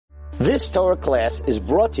This Torah class is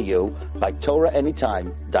brought to you by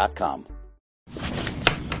TorahAnytime.com.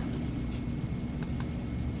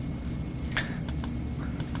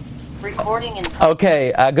 Recording in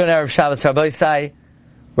Okay, good Erev Shabbos Rabba Isai.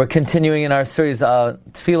 We're continuing in our series on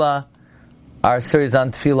Tefilla. Our series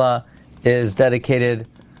on Tefilla is dedicated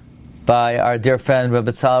by our dear friend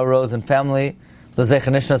Rabba Rose and family. L'zeich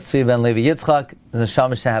Nishnos Tzvi ben Levi Yitzchak,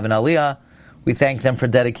 Neshama Shehav and Aliyah. We thank them for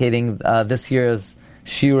dedicating this year's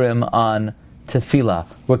shiurim on Tefilla.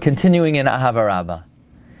 We're continuing in Ahava Rabba.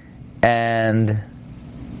 And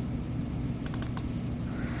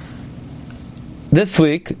this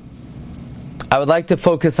week, I would like to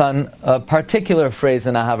focus on a particular phrase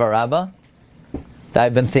in Ahava Rabba that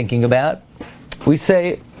I've been thinking about. We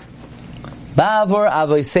say, Ba'avor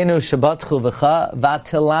avoseinu shabatchu v'cha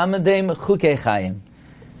v'atilamedem chukei chayim.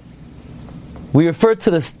 We refer to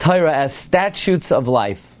this Torah as statutes of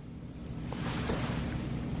life.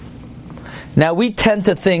 Now we tend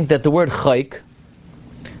to think that the word chayk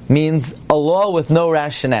means a law with no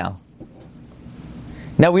rationale.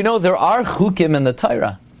 Now we know there are chukim in the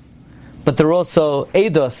Torah, but they're also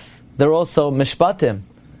eidos, they're also mishpatim.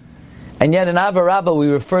 And yet in Ahava Rabba we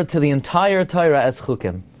refer to the entire Torah as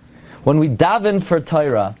chukim. When we daven for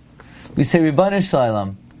Torah, we say, Ribbon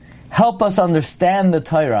Shalom, help us understand the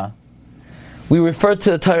Torah. We refer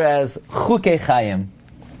to the Torah as chukei chayim.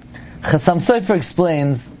 Chassam Sofer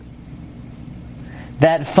explains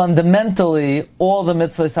that fundamentally all the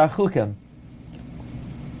mitzvahs are chukim.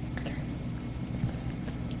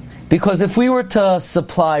 Because if we were to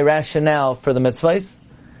supply rationale for the mitzvahs,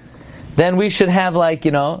 then we should have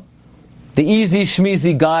the easy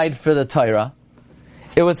shmeezy guide for the Torah.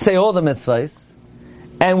 It would say all the mitzvahs,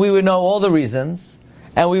 and we would know all the reasons,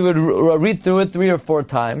 and we would read through it 3 or 4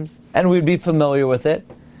 times, and we'd be familiar with it,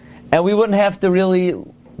 and we wouldn't have to really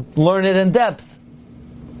learn it in depth.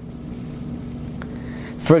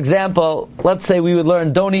 For example, let's say we would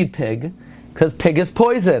learn don't eat pig, because pig is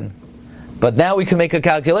poison. But now we can make a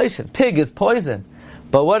calculation. Pig is poison.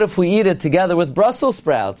 But what if we eat it together with Brussels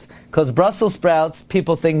sprouts? Because Brussels sprouts,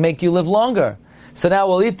 people think, make you live longer. So now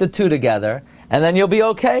we'll eat the two together, and then you'll be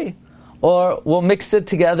okay. Or we'll mix it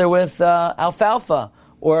together with alfalfa,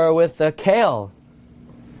 or with kale.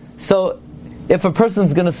 So if a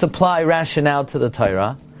person's going to supply rationale to the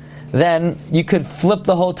Torah, then you could flip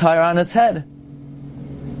the whole Torah on its head.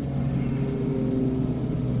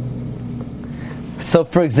 So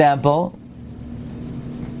for example,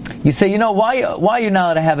 you say, why are you not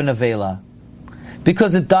allowed to have an avela?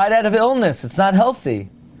 Because it died out of illness. It's not healthy.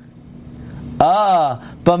 But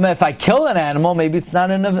if I kill an animal, maybe it's not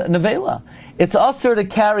an avela. It's also to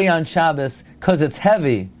carry on Shabbos because it's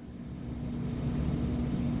heavy.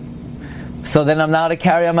 So then I'm not allowed to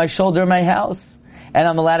carry on my shoulder in my house. And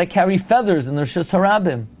I'm allowed to carry feathers in the Rishus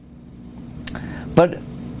Harabim. But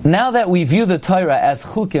now that we view the Torah as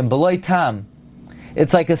chukim, b'loi tam,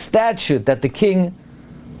 it's like a statute that the king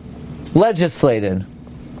legislated.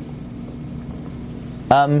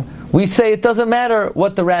 We say it doesn't matter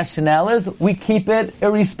what the rationale is, we keep it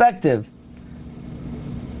irrespective.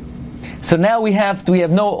 So now we have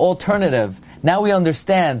no alternative. Now we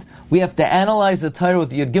understand. We have to analyze the Torah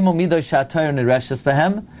with Yud Gimel Midah Sha'Torah Nireshus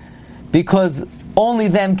Behem, because only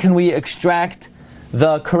then can we extract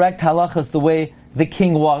the correct halachas the way the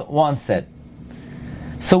king wants it.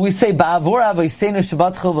 So we say, Ba'avor avoseinu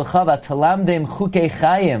shabatchu v'cha v'talamdem chukei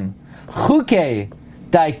chayim. Chukei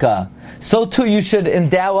daika. So too you should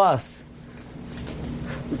endow us.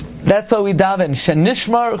 That's what we daven.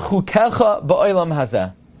 Shenishmar chukecha ba'olam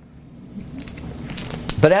hazeh.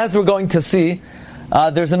 But as we're going to see,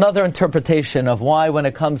 there's another interpretation of why when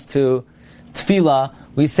it comes to Tefillah,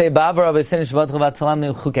 we say, Ba'avor avoseinu shabatchu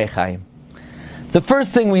v'talamdem chukei chayim. The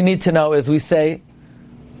first thing we need to know is we say,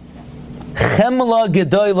 Chemla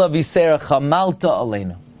gedoyla v'serecha malta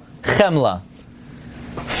aleinu. Chemla.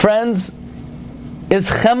 Friends, is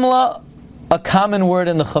chemla a common word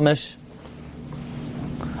in the Chumash?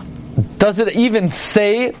 Does it even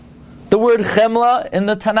say the word chemla in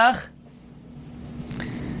the Tanakh?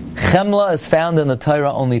 Chemla is found in the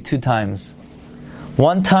Torah only 2 times.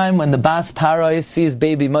 One time when the Bas Parai sees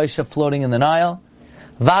baby Moshe floating in the Nile.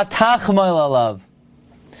 Vatachmoil alav.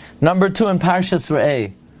 Number 2 in Parshas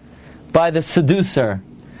Re'eh, by the seducer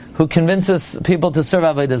who convinces people to serve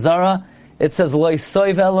Avodah Zarah. It says, Lo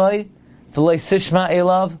soiv eloi, v'lo sishma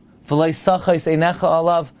elav, v'lo sachos einecha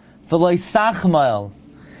alav, v'lo sachmael.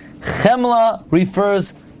 Chemla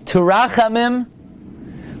refers to rachamim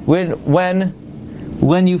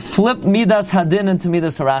when you flip midas hadin into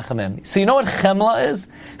midas harachamim. So you know what chemla is?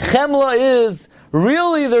 Chemla is,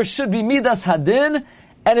 really there should be midas hadin,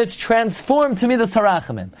 and it's transformed to Midas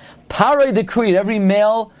Harachamim. Paroi decreed every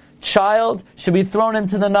male child should be thrown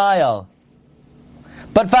into the Nile.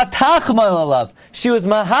 But Vatachmal alav, she was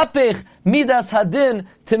mahapich Midas Hadin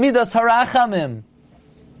to Midas Harachamim.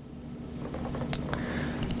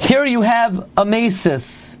 Here you have a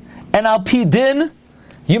mesis, and al pi din,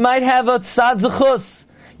 you might have a tzad zechus.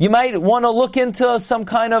 You might want to look into some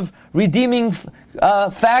kind of redeeming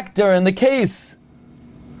factor in the case.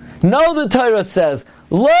 No, the Torah says,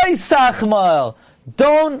 Loi sachmal,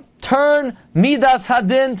 don't turn Midas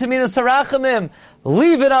Hadin to Midas Harachamim.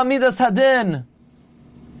 Leave it on Midas Hadin.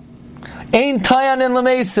 Ein tayan in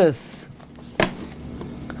lemesis.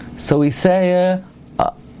 So we say,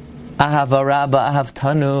 Ahava Rabba, Ahav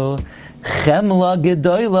Tanu, Chemla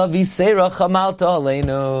Gedoyla Viseira Chamalta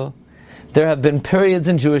Aleinu. There have been periods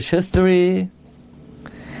in Jewish history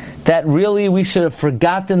that really we should have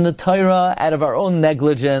forgotten the Torah out of our own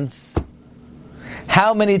negligence.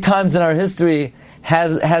 How many times in our history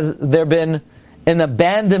has there been an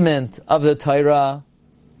abandonment of the Torah?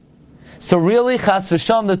 So really, Chas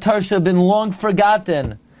v'Shalom, the Torah should have been long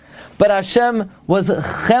forgotten. But Hashem was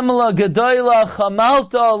Chemla Gedoyla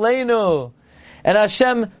Chamalta Aleinu. And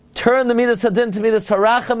Hashem turned the Midas Hadin to Midas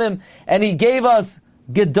Harachamim, and He gave us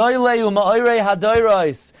Gedoylei u'ma'orei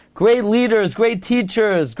hadoros, great leaders, great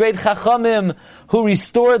teachers, great chachamim who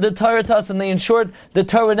restored the Torah to us, and they ensured the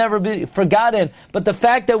Torah would never be forgotten. But the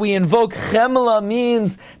fact that we invoke Chemla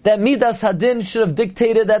means that Midas Hadin should have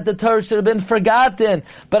dictated that the Torah should have been forgotten.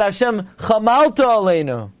 But Hashem Chamalta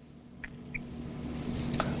Aleinu.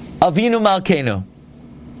 Avinu Malkeinu.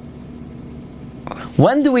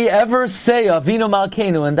 When do we ever say Avinu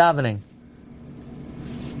Malkeinu in davening?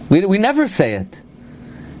 We never say it.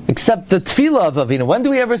 Except the Tefilla of Avinu. When do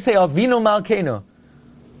we ever say Avinu Malkeinu?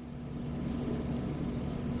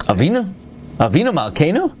 Avinu? Avinu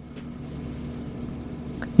Malkeinu?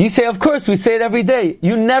 You say, of course, we say it every day.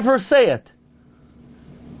 You never say it.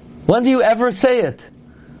 When do you ever say it?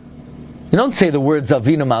 You don't say the words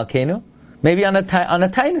Avinu Malkeinu. Maybe on a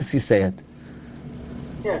tainus you say it.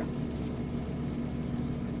 Yeah.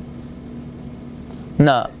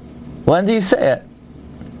 No. When do you say it?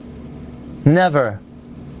 Never.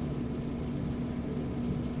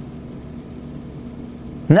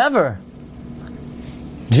 Never.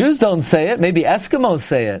 Jews don't say it. Maybe Eskimos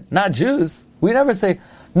say it. Not Jews. We never say,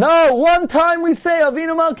 no, one time we say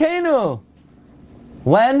Avinu Malkeinu.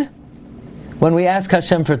 When? When we ask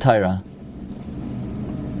Hashem for Torah.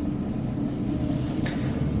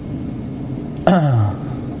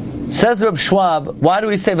 Says Reb Schwab, why do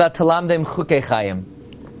we say Vatalamdem Chukei Chayim?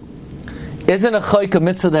 Isn't a choik a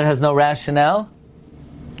mitzvah that has no rationale?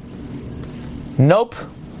 Nope.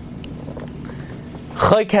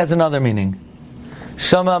 Choik has another meaning.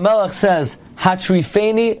 Shama Melech says,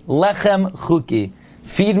 Hatrifeni lechem chuki.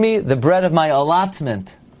 Feed me the bread of my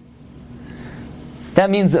allotment. That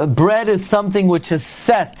means bread is something which is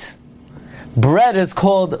set. Bread is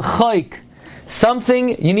called choik.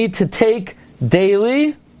 Something you need to take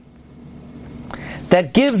daily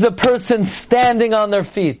that gives a person standing on their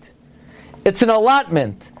feet. It's an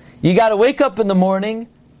allotment. You got to wake up in the morning,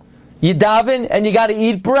 you daven, and you got to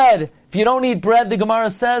eat bread. If you don't eat bread, the Gemara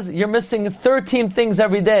says, you're missing 13 things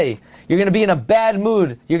every day. You're going to be in a bad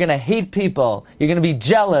mood. You're going to hate people. You're going to be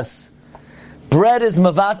jealous. Bread is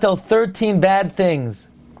mavato 13 bad things.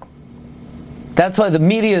 That's why the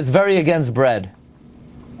media is very against bread.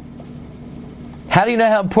 How do you know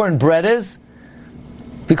how important bread is?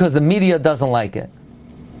 Because the media doesn't like it.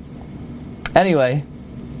 Anyway,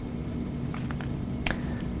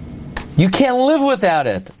 you can't live without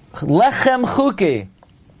it. Lechem chuki.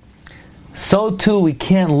 So too, we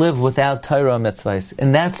can't live without Torah mitzvahs.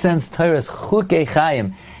 In that sense, Torah is chukei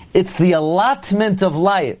chayim. It's the allotment of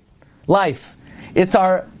life. It's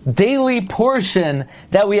our daily portion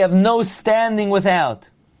that we have no standing without.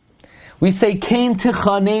 We say, Kain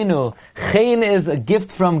tichanenu. Chain is a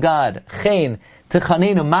gift from God. Chain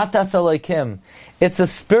tichanenu, matas alokim. It's a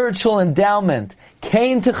spiritual endowment.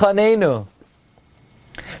 Kain tichanenu.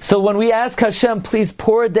 So when we ask Hashem, please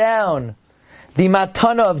pour down the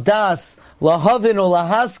matana of das, lahavinu,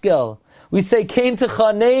 lahaskel, we say, Kain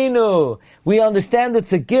tichanenu. We understand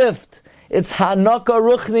it's a gift. It's hanaka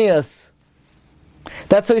ruchnias.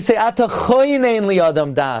 That's why we say, Ata choynein li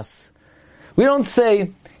adam das. We don't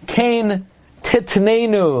say, Kain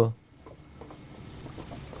titnenu.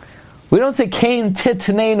 We don't say Kain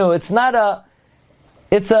titnenu. It's not a,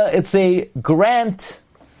 it's a grant,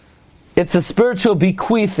 it's a spiritual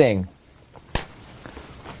bequeathing.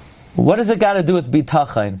 What does it got to do with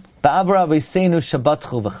bitachon? Ba'avra v'seinu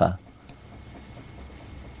shabatchu v'cha.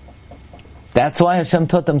 That's why Hashem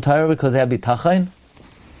taught them Torah, because they had bitachon?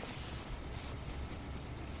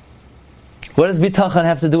 What does bitachon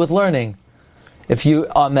have to do with learning? If you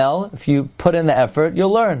amel, if you put in the effort,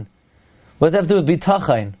 you'll learn. What does that have to do with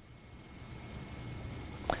bitachon?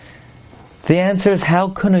 The answer is, how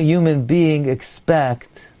can a human being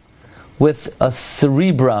expect, with a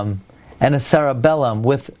cerebrum and a cerebellum,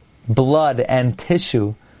 with blood and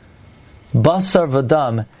tissue, basar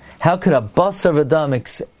v'dam, how could a basar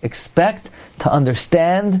v'dam expect to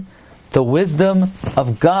understand the wisdom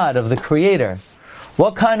of God, of the Creator?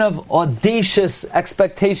 What kind of audacious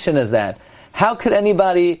expectation is that? How could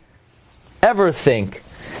anybody ever think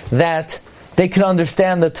that they could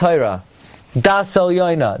understand the Torah? Das el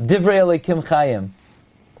yoina, divrei elikim chayim.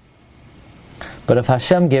 But if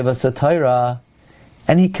Hashem gave us the Torah,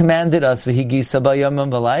 and He commanded us, v'higisa b'yomim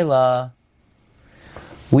v'layla,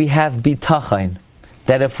 we have bitachon,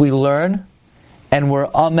 that if we learn, and we're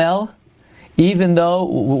amel, even though,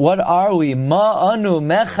 what are we? Ma'anu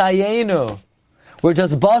mechayenu. We're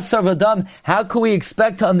just basar v'dam. How can we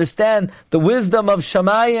expect to understand the wisdom of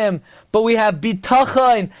Shamayim? But we have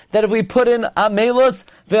bitachon, that if we put in amelus,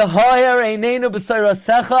 v'hoyer einenu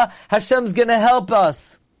b'sayrasecha, Hashem's going to help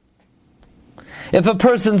us. If a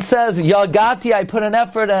person says, Yagati, I put an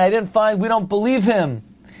effort and I didn't find, we don't believe him.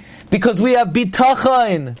 Because we have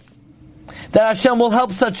bitachon, that Hashem will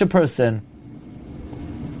help such a person.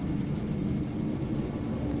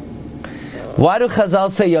 Why do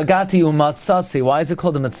Chazal say Yagati umatzasi? Why is it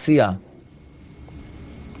called a Metzia?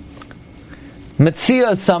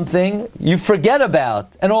 Metzia is something you forget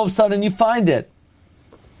about, and all of a sudden you find it.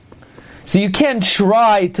 So you can't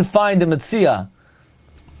try to find a Metzia.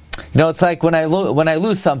 It's like when I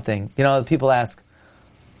lose something. People ask,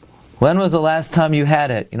 when was the last time you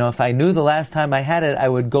had it? If I knew the last time I had it, I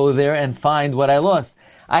would go there and find what I lost.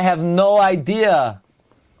 I have no idea.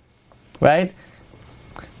 Right?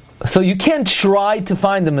 So you can't try to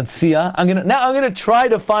find the Metzia. I'm gonna try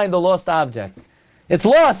to find the lost object. It's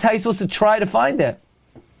lost. How are you supposed to try to find it?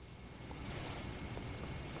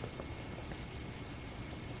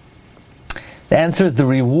 The answer is, the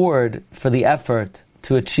reward for the effort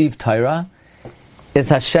to achieve Torah is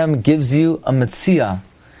Hashem gives you a Metzia,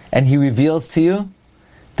 and He reveals to you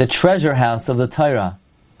the treasure house of the Torah.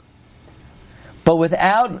 But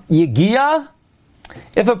without Yegiya,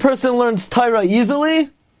 if a person learns Torah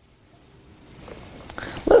easily,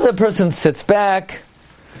 the person sits back,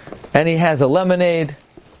 and he has a lemonade,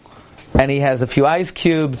 and he has a few ice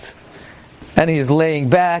cubes, and he's laying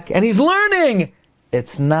back, and he's learning.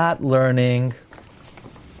 It's not learning.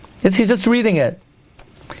 He's just reading it.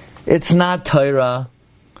 It's not Torah.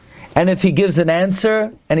 And if he gives an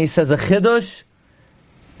answer, and he says a chidush,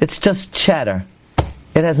 it's just chatter.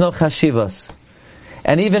 It has no chashivos.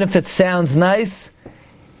 And even if it sounds nice,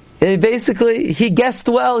 he guessed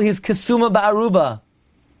well. He's kesuma ba'aruba.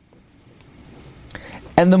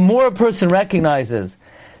 And the more a person recognizes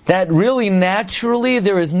that really naturally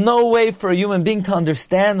there is no way for a human being to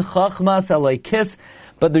understand chachmas alaykis,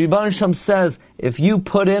 but the Rebbeinu Shem says, if you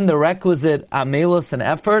put in the requisite amelus and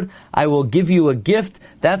effort, I will give you a gift.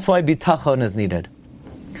 That's why bitachon is needed.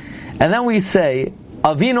 And then we say,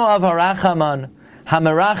 Avinu av harachaman,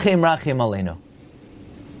 hamerachim rachim aleinu.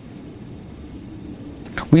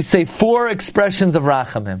 We say 4 expressions of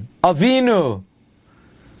rachamim. Avinu,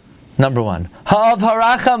 number 1. Ha'av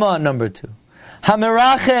harachaman, number 2.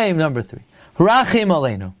 Hamerachim, number 3. Rachim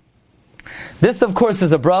aleinu. This, of course,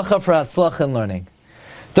 is a bracha for hatzlacha in learning.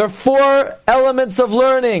 There are 4 elements of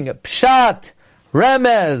learning: pshat,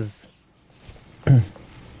 remez,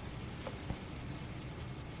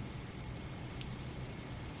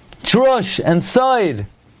 drush, and side.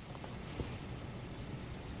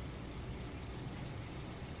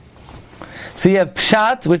 So you have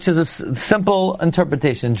pshat, which is a simple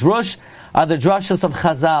interpretation. Drush are the drashas of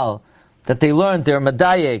Chazal that they learned. They're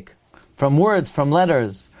medayek, from words, from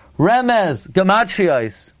letters. Remez,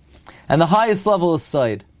 gematrios. And the highest level is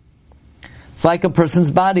side. It's like a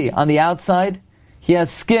person's body. On the outside, he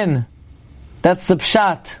has skin. That's the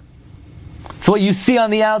pshat. It's what you see on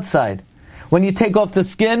the outside. When you take off the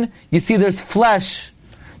skin, you see there's flesh.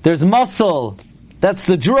 There's muscle. That's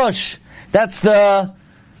the drush. That's the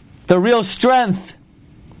real strength.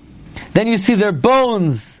 Then you see their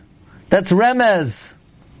bones. That's remez.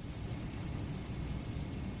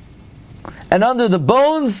 And under the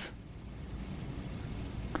bones,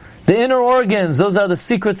 the inner organs, those are the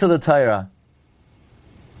secrets of the Torah.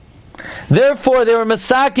 Therefore, they were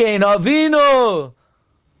mesakein, avinu,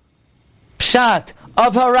 pshat,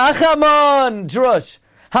 av harachaman, drush,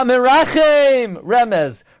 hamirachim,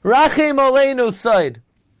 remez, rachim oleinu, side.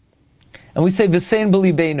 And we say, v'sein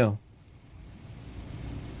b'libeinu.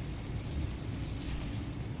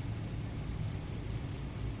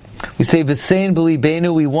 We say, V'sein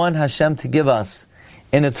b'libeinu, we want Hashem to give us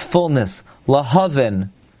in its fullness. Lahavin.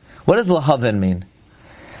 What does lahavin mean?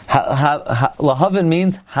 Lahavin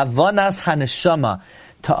means havanas haneshama,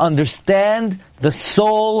 to understand the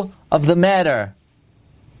soul of the matter,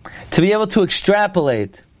 to be able to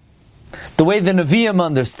extrapolate the way the Nevi'im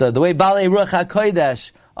understood, the way Balei Ruach HaKodesh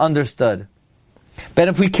understood. But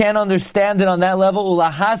if we can't understand it on that level,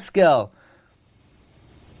 lahaskel.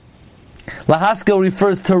 Lahaskel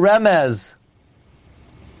refers to remez.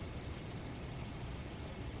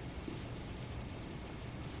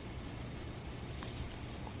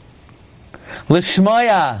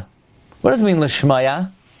 Lishmaya. What does it mean,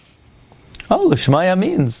 Lishmaya? Oh, Lishmaya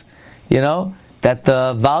means, that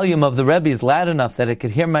the volume of the Rebbe is loud enough that it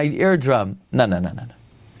could hear my eardrum. No.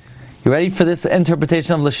 You ready for this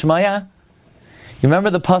interpretation of Lishmaya? You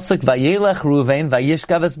remember the pasuk, Vayelech Ruvain,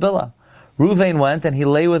 Vayishkav es Bila. Ruvain went and he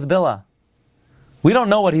lay with Bila. We don't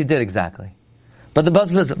know what he did exactly. But the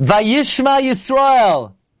pasuk says, Vayishma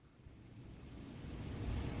Yisrael.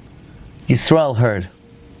 Yisrael heard.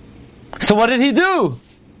 So what did he do?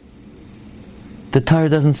 The Torah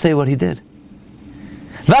doesn't say what he did.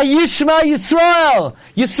 Vayishma Yisrael!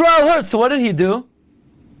 Yisrael heard. So what did he do?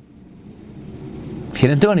 He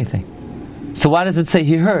didn't do anything. So why does it say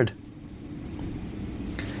he heard?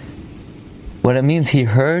 What it means he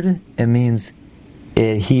heard, it means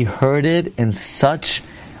he heard it in such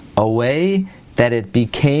a way that it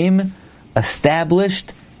became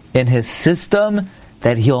established in his system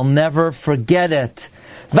that he'll never forget it.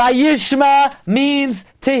 Vayishma means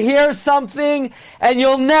to hear something and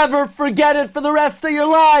you'll never forget it for the rest of your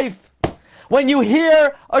life. When you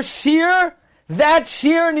hear a shir, that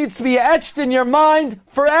shir needs to be etched in your mind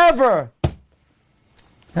forever.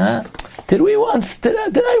 Did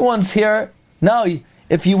I once hear? No,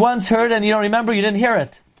 if you once heard and you don't remember, you didn't hear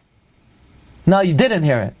it. No, you didn't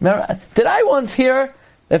hear it. Remember, did I once hear?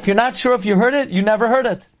 If you're not sure if you heard it, you never heard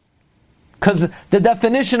it. Because the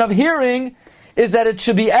definition of hearing is that it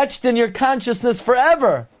should be etched in your consciousness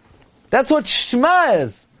forever. That's what Shema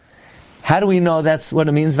is. How do we know that's what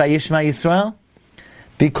it means, Vayishma Yisrael?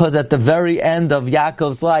 Because at the very end of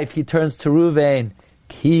Yaakov's life, he turns to Ruvain,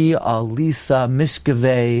 Ki alisa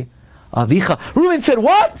mishkavei avicha. Ruvain said,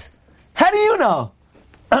 what? How do you know?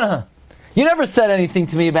 You never said anything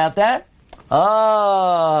to me about that.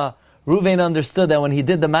 Ruvain understood that when he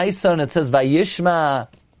did the Maisa and it says Vayishma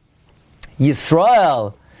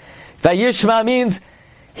Yisrael, Vayishma means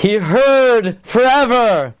he heard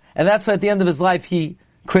forever. And that's why at the end of his life he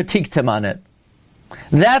critiqued him on it.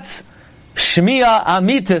 That's Shmiya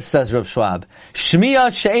Amitis, says Rav Schwab.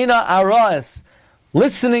 Shmiya She'ena Aroes.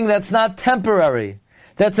 Listening that's not temporary.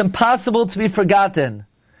 That's impossible to be forgotten.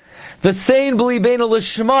 V'sein b'libeinu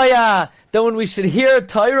l'shmoya. That when we should hear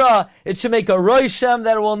Torah, it should make a roishem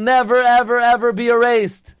that it will never, ever, ever be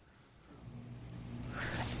erased.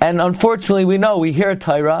 And unfortunately we know we hear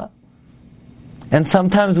Torah and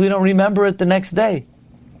sometimes we don't remember it the next day.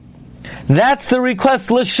 That's the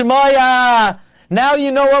request, l'shmoya. Now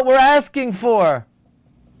you know what we're asking for.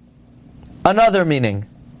 Another meaning.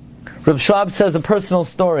 Rav Schwab says a personal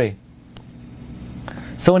story.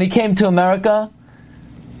 So when he came to America,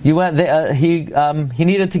 he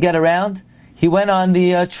needed to get around. He went on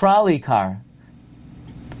the trolley car.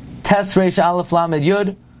 Tes Reish Aleph Lamed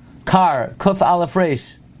Yud, car, Kuf Aleph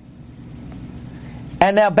Reish.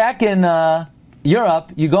 And now back in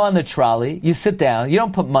Europe, you go on the trolley, you sit down, you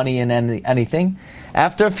don't put money in anything.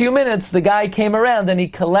 After a few minutes, the guy came around and he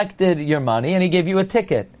collected your money and he gave you a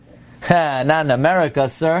ticket. Not in America,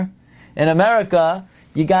 sir. In America,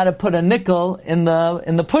 you got to put a nickel in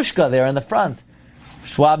the pushka there in the front.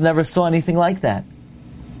 Schwab never saw anything like that.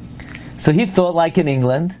 So he thought, like in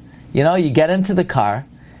England, you get into the car,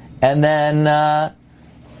 and then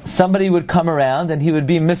somebody would come around and he would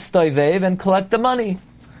be mistoivev and collect the money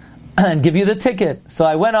and give you the ticket. So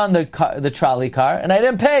I went on the trolley car and I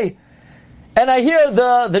didn't pay. And I hear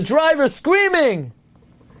the driver screaming,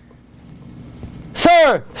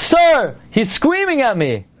 Sir! He's screaming at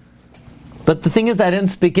me. But the thing is, I didn't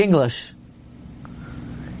speak English.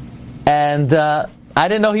 And I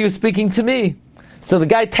didn't know he was speaking to me. So the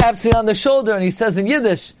guy taps me on the shoulder and he says in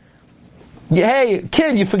Yiddish, hey,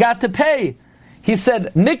 kid, you forgot to pay. He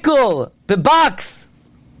said, nickel, box.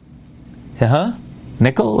 Huh?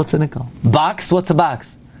 Nickel? What's a nickel? Box? What's a box?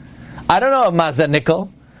 I don't know, Mazda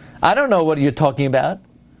nickel. I don't know what you're talking about.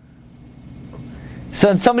 So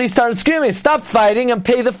then somebody started screaming, stop fighting and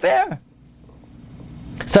pay the fare.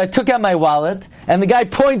 So I took out my wallet, and the guy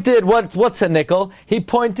pointed, what's a nickel? He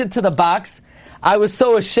pointed to the box. I was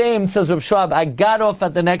so ashamed, says Reb Schwab, I got off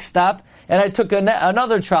at the next stop, and I took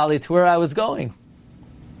another trolley to where I was going.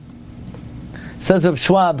 Says Reb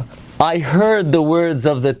Schwab, I heard the words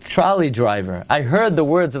of the trolley driver. I heard the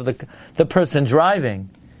words of the person driving.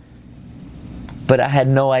 But I had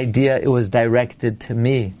no idea it was directed to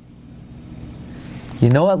me. You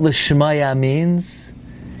know what Lishmaya means?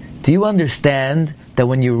 Do you understand that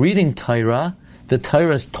when you're reading Torah, the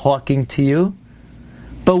Torah is talking to you?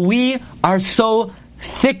 But we are so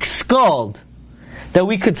thick-skulled that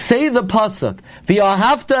we could say the pasuk,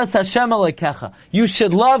 V'ahavta es Hashem Elokecha. You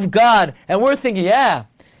should love God. And we're thinking, yeah,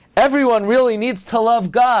 everyone really needs to love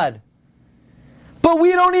God. But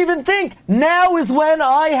we don't even think, now is when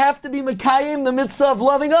I have to be Mekayim, the mitzvah of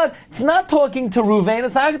loving God. It's not talking to Ruvain,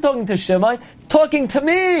 it's not talking to Shimon, it's talking to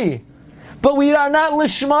me. But we are not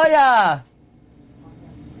Lishmaya.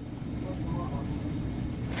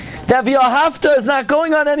 That V'ahavta is not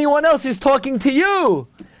going on anyone else, he's talking to you.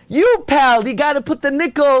 You, pal, you got to put the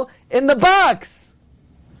nickel in the box.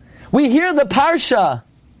 We hear the Parsha.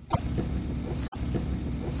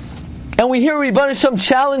 And we hear Rebbeinu Hashem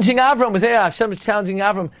challenging Avram. We say, Hashem is challenging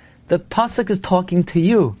Avram. The pasuk is talking to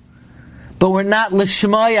you. But we're not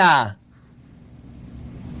Lishmaya.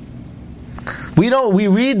 We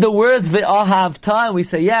read the words V'ahavta and we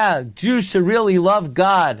say, yeah, Jews should really love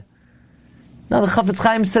God. Now the Chafetz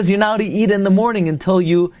Chaim says you're not to eat in the morning until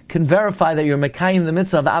you can verify that you're Mekayim the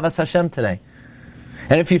mitzvah of Avas Hashem today.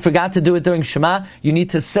 And if you forgot to do it during Shema, you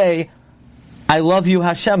need to say, I love you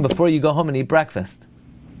Hashem, before you go home and eat breakfast.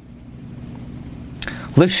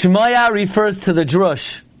 Lishmaya refers to the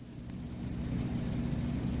drush.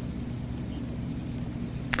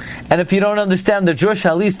 And if you don't understand the drush,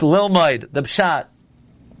 at least lilmaid, the pshat.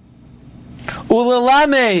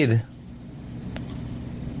 Ulalamed.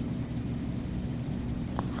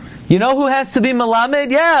 You know who has to be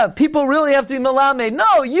melamed? Yeah, people really have to be melamed.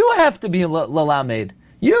 No, you have to be lalamed.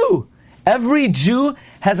 You. Every Jew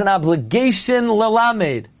has an obligation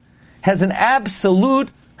lalamed. Has an absolute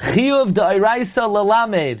chiyuv d'oraisa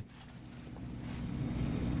lalamed.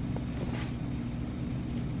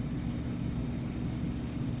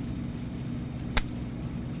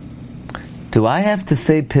 Do I have to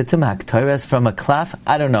say pitum haktoras from a klaf?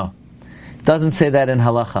 I don't know. It doesn't say that in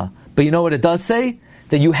halacha. But you know what it does say?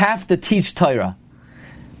 That you have to teach Torah.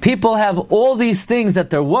 People have all these things that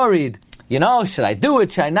they're worried. You know, should I do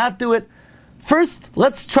it? Should I not do it? First,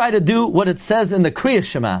 let's try to do what it says in the Kriya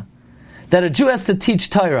Shema. That a Jew has to teach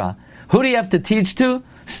Torah. Who do you have to teach to?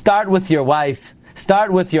 Start with your wife.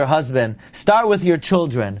 Start with your husband. Start with your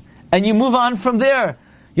children. And you move on from there.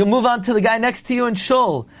 You'll move on to the guy next to you in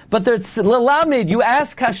shul. But there's lalamed. You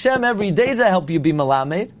ask Hashem every day to help you be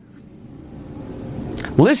melamed.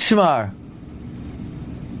 Lishmar.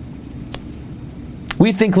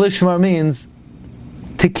 We think lishmar means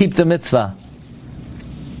to keep the mitzvah.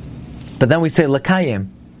 But then we say lakayim.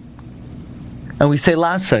 And we say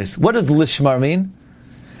lasos. What does lishmar mean?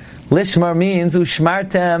 Lishmar means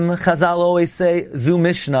ushmartem. Chazal always say zu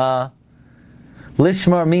mishnah.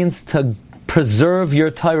 Lishmar means to preserve your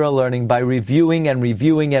Torah learning by reviewing and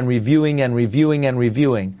reviewing and reviewing and reviewing and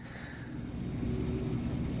reviewing.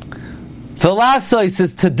 Philasos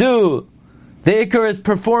is to do. The ikar is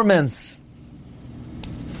performance.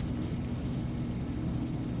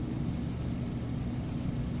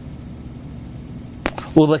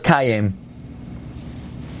 Ulakayim.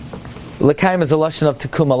 Lakayim is a lashon of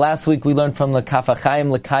tekuma. Last week we learned from the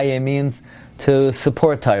Kafachayim, Lakayim means to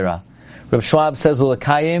support Torah. Reb Schwab says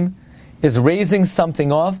Lakayim is raising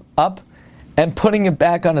something up and putting it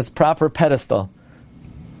back on its proper pedestal.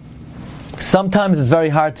 Sometimes it's very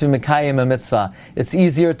hard to Mekayim a mitzvah. It's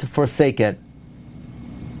easier to forsake it.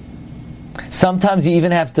 Sometimes you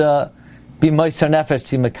even have to be Moisar Nefesh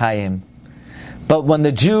to Mekayim. But when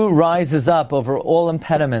the Jew rises up over all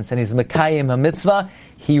impediments and he's Mekayim a mitzvah,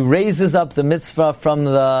 he raises up the mitzvah from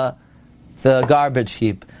the garbage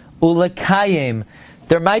heap. Ulekayim.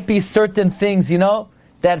 There might be certain things,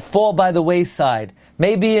 that fall by the wayside.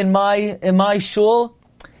 Maybe in my shul,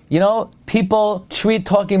 people treat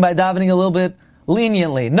talking by davening a little bit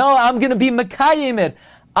leniently. No, I'm going to be Mekayim it.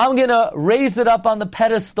 I'm going to raise it up on the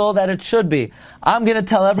pedestal that it should be. I'm going to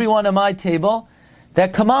tell everyone at my table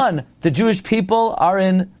that, come on, the Jewish people are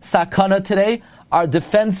in sakana today. Our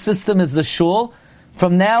defense system is the shul.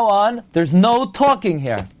 From now on, there's no talking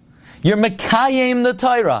here. You're Mekayim the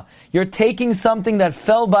Torah. You're taking something that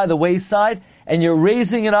fell by the wayside and you're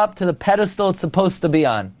raising it up to the pedestal it's supposed to be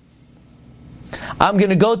on. I'm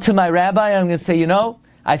going to go to my rabbi and I'm going to say,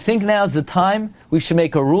 I think now's the time we should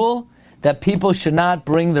make a rule that people should not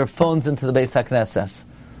bring their phones into the Beis HaKnesses.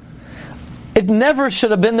 It never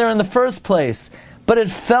should have been there in the first place, but it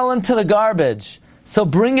fell into the garbage. So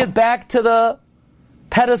bring it back to the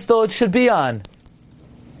pedestal it should be on.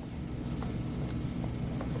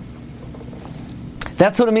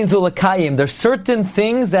 That's what it means, ulakayim. There's certain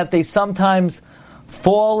things that they sometimes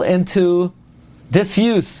fall into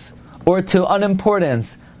disuse or to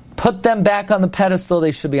unimportance. Put them back on the pedestal they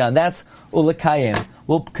should be on. That's ulakayim.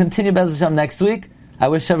 We'll continue Beseaching next week. I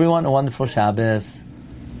wish everyone a wonderful Shabbos.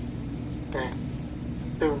 Okay.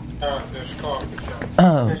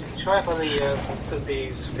 Try for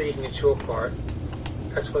the speaking at your part.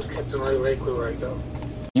 That's what's kept in my lately where I go.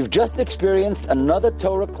 You've just experienced another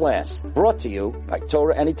Torah class brought to you by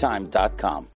TorahAnytime.com.